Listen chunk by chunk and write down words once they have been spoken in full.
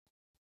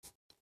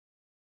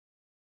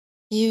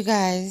You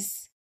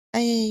guys,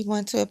 I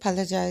want to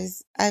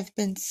apologize. I've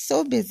been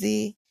so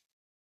busy.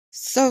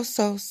 So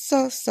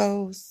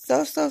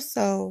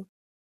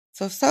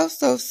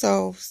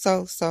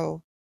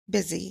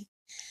busy.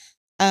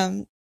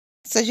 Um,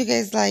 so you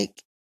guys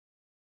like,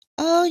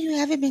 oh, you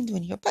haven't been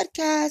doing your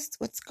podcast.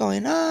 What's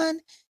going on?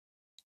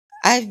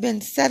 I've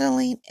been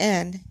settling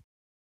in.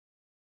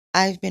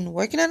 I've been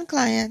working on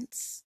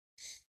clients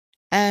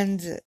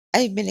and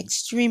I've been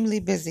extremely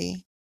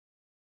busy.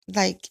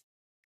 Like,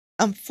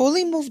 I'm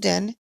fully moved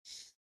in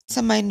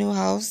to my new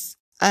house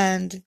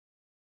and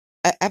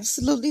I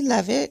absolutely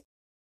love it.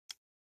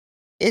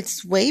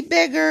 It's way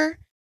bigger,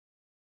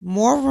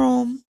 more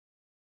room,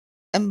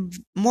 and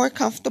more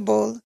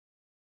comfortable.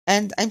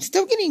 And I'm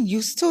still getting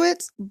used to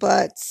it,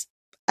 but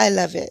I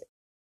love it.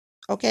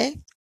 Okay.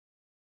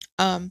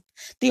 Um,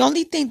 the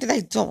only thing that I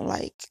don't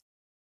like,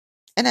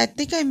 and I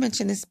think I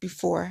mentioned this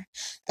before,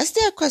 I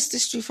stay across the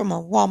street from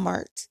a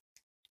Walmart,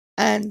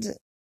 and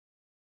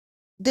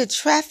the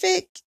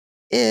traffic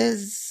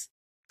is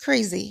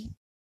crazy.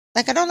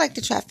 Like I don't like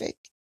the traffic.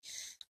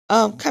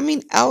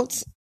 Coming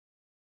out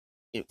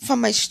from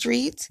my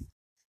street,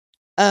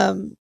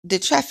 the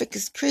traffic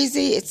is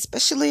crazy,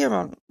 especially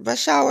around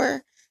rush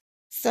hour.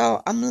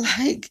 So I'm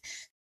like,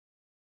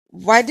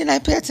 why didn't I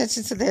pay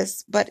attention to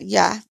this? But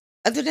yeah,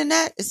 other than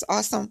that, it's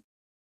awesome.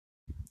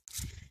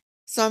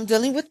 So I'm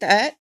dealing with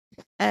that,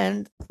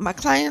 and my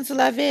clients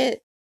love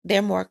it.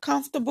 They're more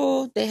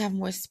comfortable. They have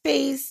more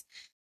space.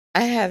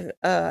 I have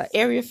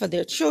area for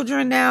their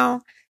children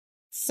now,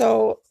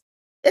 so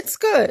it's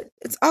good.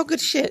 It's all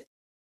good shit.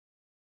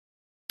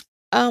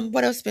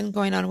 What else been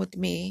going on with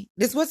me?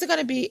 This wasn't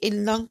gonna be a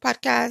long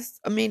podcast.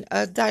 I mean,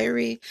 a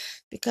diary,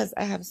 because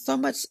I have so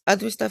much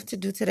other stuff to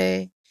do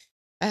today.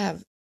 I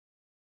have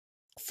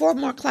four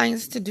more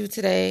clients to do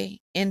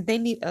today, and they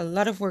need a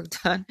lot of work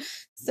done.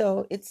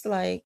 So it's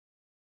like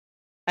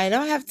I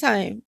don't have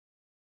time.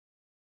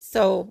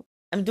 So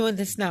I'm doing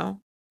this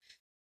now.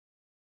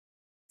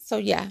 So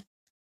yeah.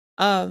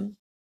 Um,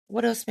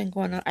 what else been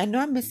going on? I know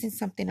I'm missing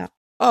something up.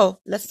 Oh,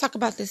 let's talk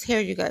about this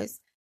hair, you guys.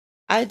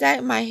 I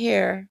dyed my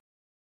hair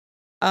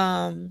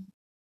um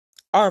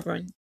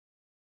auburn.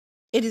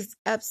 It is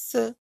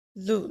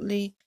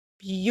absolutely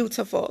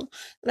beautiful.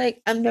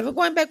 Like I'm never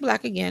going back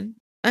black again.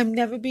 I'm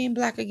never being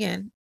black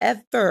again.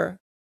 Ever.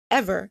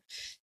 Ever.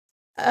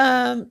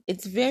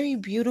 It's very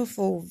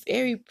beautiful,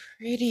 very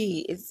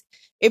pretty.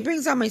 It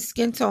brings out my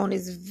skin tone.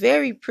 It's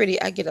very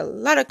pretty. I get a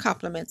lot of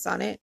compliments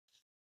on it.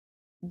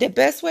 The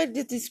best way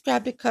to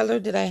describe the color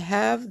that I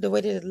have, the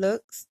way that it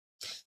looks,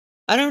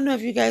 I don't know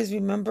if you guys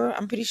remember.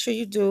 I'm pretty sure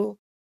you do.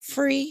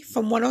 Free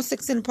from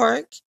 106 in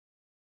Park.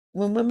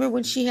 Remember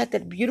when she had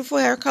that beautiful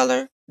hair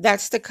color?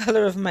 That's the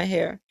color of my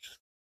hair.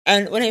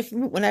 And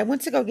when I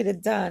went to go get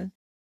it done,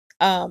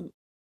 um,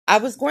 I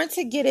was going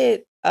to get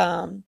it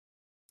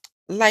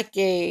like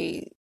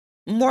a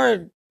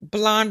more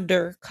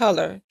blonder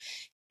color.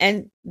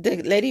 And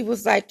the lady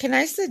was like, "Can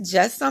I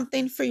suggest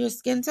something for your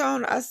skin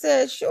tone?" I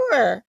said,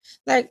 "Sure."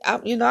 Like, I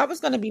was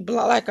going to be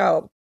like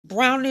a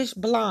brownish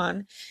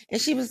blonde.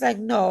 And she was like,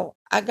 "No,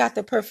 I got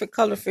the perfect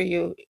color for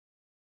you."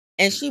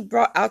 And she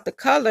brought out the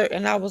color,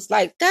 and I was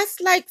like, "That's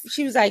like,"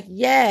 she was like,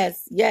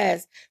 "Yes,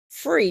 yes,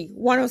 free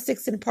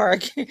 106 in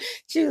Park."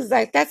 She was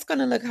like, "That's going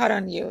to look hot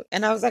on you."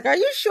 And I was like, "Are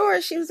you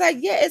sure?" She was like,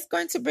 "Yeah, it's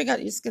going to bring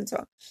out your skin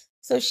tone."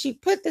 So she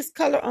put this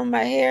color on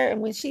my hair,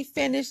 and when she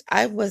finished,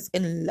 I was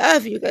in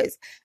love, you guys.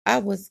 I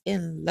was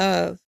in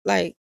love.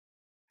 Like,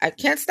 I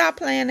can't stop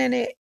playing in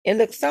it. It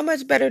looks so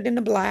much better than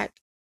the black.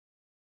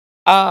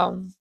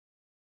 Um,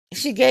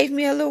 she gave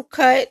me a little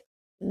cut,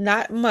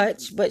 not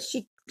much, but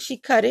she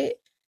cut it.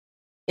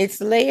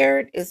 It's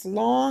layered, it's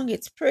long,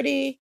 it's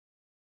pretty.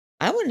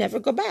 I will never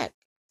go back.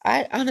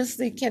 I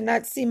honestly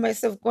cannot see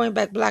myself going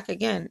back black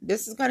again.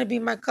 This is going to be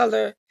my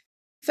color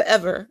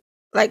forever.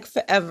 Like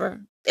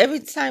forever. Every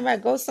time I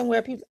go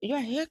somewhere, people, your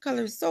hair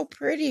color is so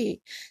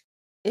pretty.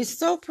 It's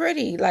so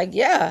pretty. Like,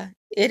 yeah,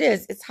 it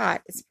is. It's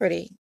hot. It's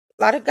pretty.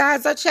 A lot of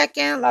guys are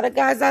checking, a lot of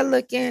guys are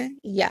looking.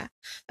 Yeah.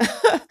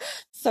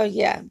 So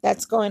yeah,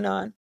 that's going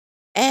on.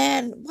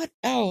 And what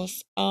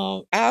else?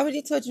 I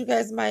already told you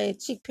guys my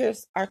cheek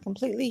pierce are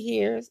completely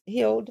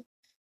healed.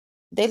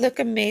 They look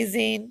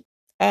amazing.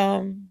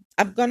 I'm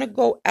gonna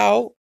go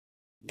out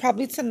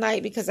probably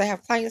tonight because I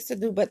have clients to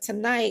do, but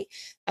tonight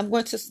I'm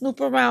going to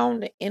snoop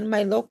around in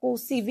my local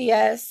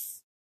CVS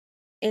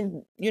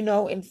and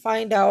and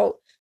find out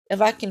if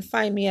I can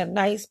find me a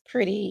nice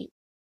pretty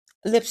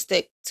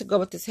lipstick to go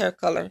with this hair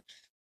color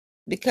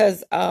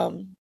because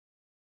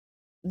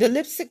the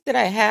lipstick that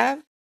I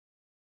have,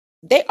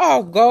 they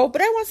all go,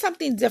 but I want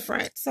something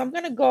different. So I'm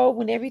gonna go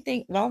when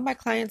all my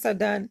clients are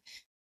done.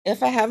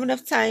 If I have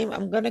enough time,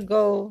 I'm gonna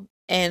go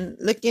and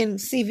look in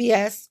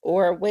CVS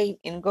or wait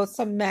and go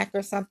some Mac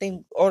or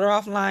something, order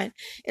offline,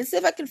 and see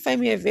if I can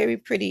find me a very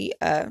pretty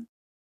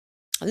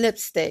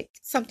lipstick,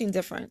 something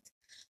different.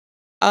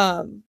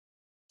 Um,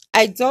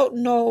 I don't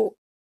know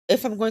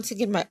if I'm going to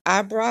get my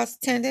eyebrows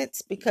tinted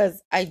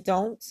because I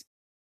don't.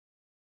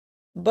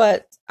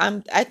 But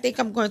I think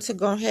I'm going to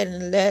go ahead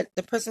and let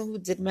the person who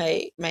did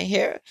my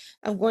hair,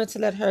 I'm going to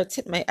let her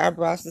tint my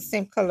eyebrows the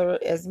same color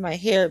as my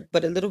hair,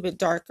 but a little bit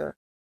darker.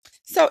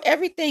 So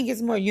everything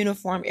is more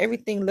uniform.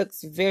 Everything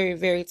looks very,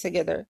 very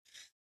together.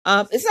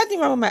 It's nothing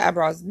wrong with my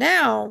eyebrows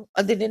now,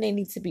 other than they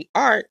need to be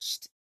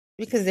arched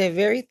because they're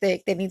very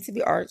thick. They need to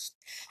be arched.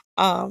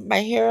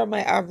 My hair and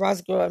my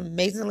eyebrows grow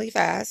amazingly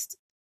fast.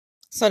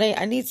 So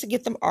I need to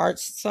get them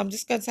arched. So I'm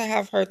just going to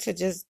have her to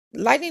just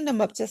lighten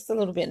them up just a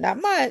little bit, not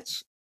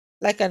much,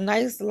 like a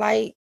nice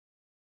light,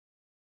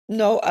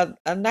 no,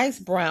 a nice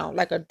brown,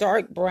 like a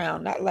dark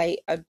brown, not light,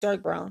 a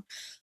dark brown.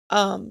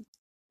 Um,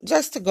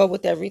 just to go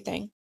with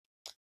everything.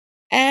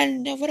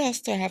 And what else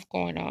do I have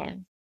going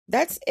on?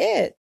 That's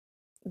it.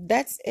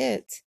 That's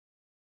it.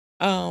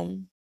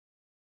 Um,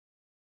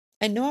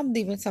 I know I'm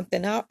leaving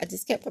something out. I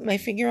just can't put my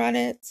finger on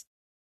it.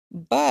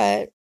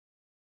 But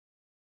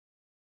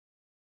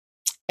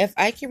if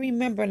I can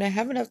remember and I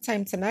have enough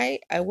time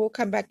tonight, I will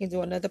come back and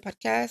do another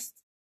podcast.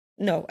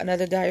 No,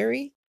 another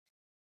diary.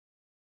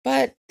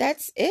 But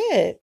that's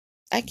it.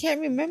 I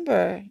can't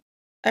remember.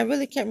 I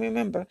really can't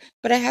remember.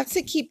 But I have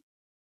to keep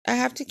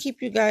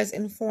you guys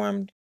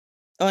informed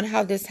on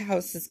how this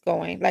house is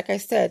going. Like I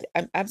said,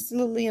 I'm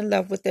absolutely in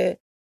love with it.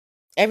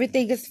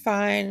 Everything is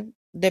fine.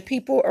 The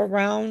people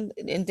around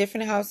in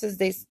different houses,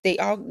 they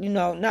all,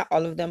 not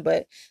all of them,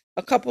 but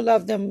a couple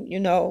of them,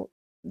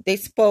 they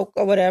spoke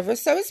or whatever.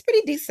 So it's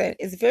pretty decent.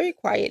 It's very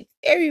quiet.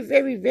 Very,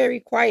 very, very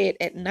quiet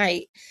at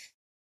night.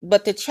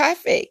 But the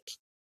traffic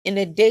in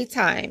the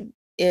daytime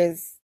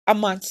is a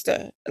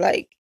monster.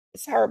 Like,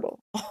 it's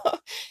horrible.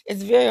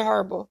 It's very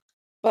horrible.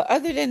 But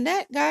other than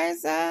that,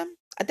 guys,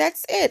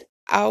 that's it.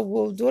 I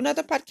will do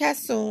another podcast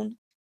soon.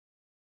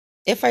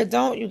 If I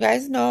don't, you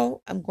guys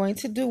know I'm going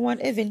to do one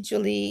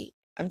eventually.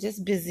 I'm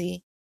just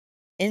busy.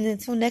 And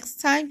until next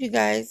time, you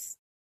guys,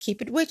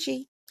 keep it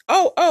witchy.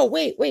 Oh,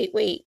 wait, wait,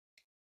 wait.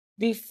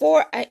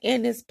 Before I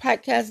end this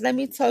podcast, let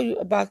me tell you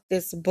about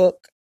this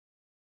book.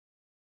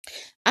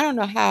 I don't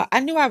know how. I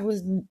knew I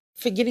was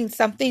forgetting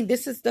something.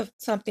 This is the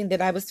something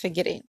that I was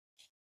forgetting.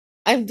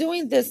 I'm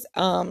doing this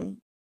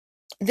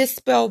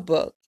spell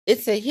book.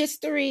 It's a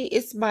history,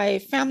 it's my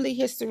family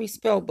history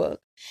spell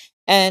book.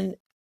 And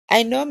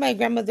I know my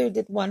grandmother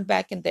did one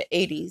back in the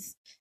 80s,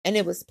 and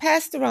it was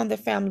passed around the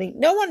family.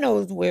 No one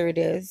knows where it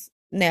is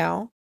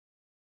now.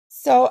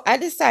 So I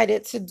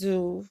decided to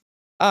do,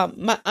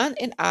 my aunt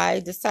and I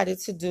decided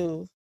to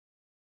do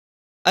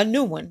a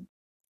new one.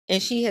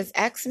 And she has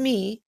asked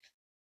me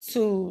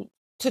to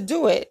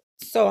do it.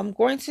 So I'm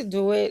going to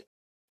do it.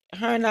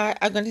 Her and I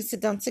are going to sit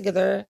down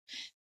together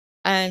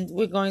and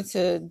we're going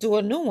to do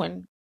a new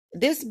one.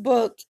 This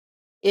book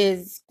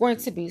is going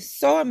to be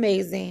so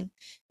amazing.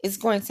 It's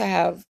going to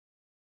have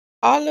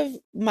all of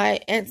my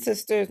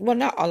ancestors, well,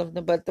 not all of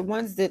them, but the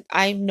ones that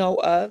I know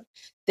of,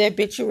 their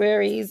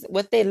obituaries,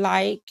 what they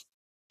like,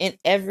 and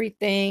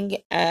everything.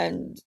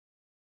 And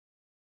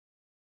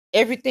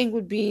everything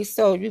would be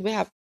so you would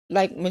have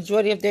like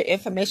majority of their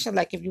information.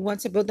 Like if you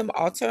want to build them an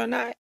altar or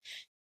not,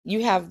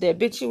 you have their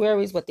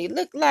obituaries, what they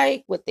look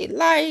like, what they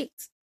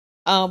liked,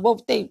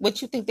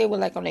 what you think they would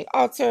like on their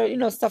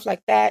altar, stuff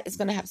like that. It's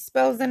gonna have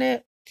spells in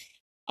it.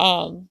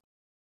 Um,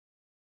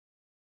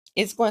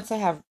 it's going to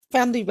have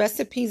family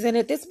recipes in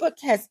it. This book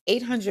has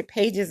 800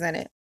 pages in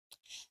it.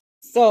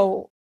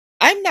 So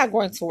I'm not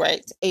going to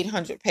write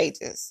 800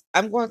 pages.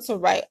 I'm going to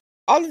write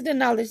all of the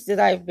knowledge that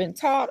I've been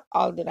taught,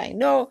 all that I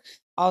know,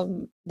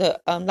 all the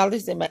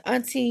knowledge that my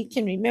auntie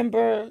can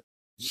remember.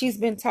 She's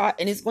been taught,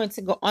 and it's going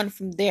to go on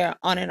from there,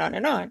 on and on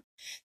and on.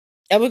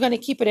 And we're going to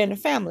keep it in the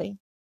family.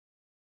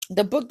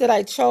 The book that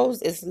I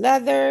chose is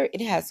leather.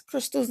 It has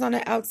crystals on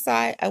the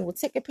outside. I will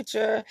take a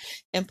picture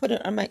and put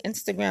it on my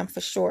Instagram for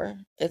sure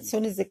as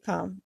soon as it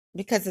comes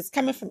because it's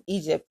coming from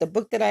Egypt. The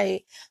book that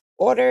I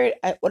ordered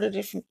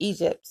it from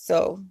Egypt.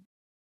 So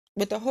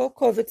with the whole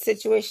COVID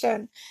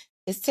situation,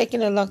 it's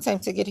taking a long time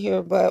to get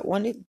here. But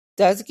when it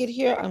does get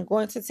here, I'm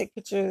going to take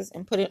pictures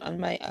and put it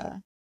on my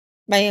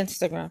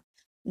Instagram.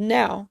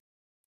 Now,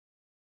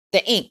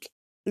 the ink.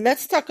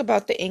 Let's talk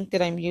about the ink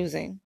that I'm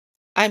using.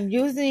 I'm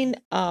using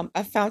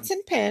a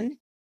fountain pen,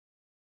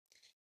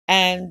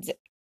 and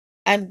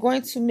I'm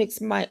going to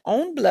mix my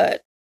own blood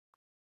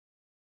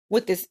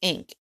with this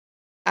ink.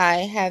 I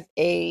have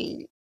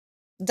a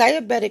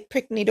diabetic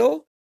prick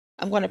needle.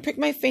 I'm going to prick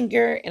my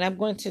finger and I'm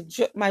going to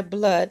drip my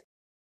blood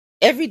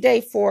every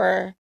day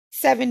for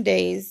 7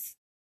 days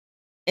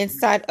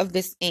inside of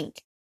this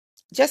ink.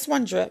 Just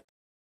one drip.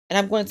 And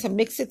I'm going to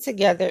mix it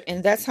together,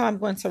 and that's how I'm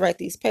going to write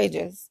these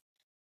pages.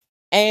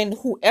 And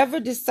whoever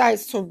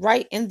decides to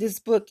write in this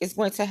book is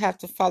going to have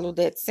to follow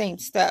that same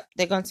step.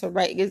 They're going to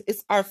write,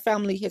 it's our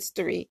family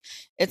history,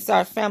 it's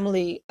our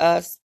family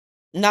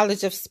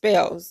knowledge of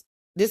spells.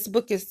 This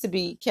book is to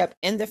be kept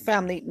in the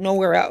family,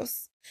 nowhere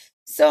else.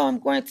 So I'm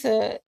going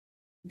to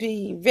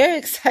be very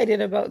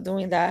excited about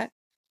doing that.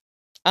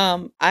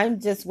 I'm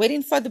just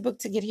waiting for the book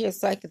to get here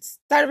so I could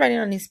start writing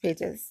on these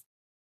pages.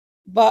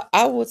 But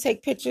I will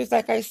take pictures,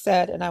 like I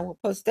said, and I will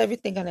post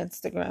everything on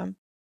Instagram.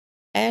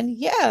 And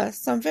yeah,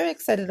 so I'm very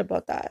excited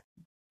about that.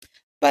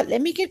 But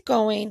let me get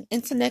going.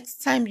 Until next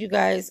time, you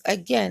guys,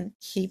 again,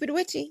 keep it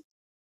witchy.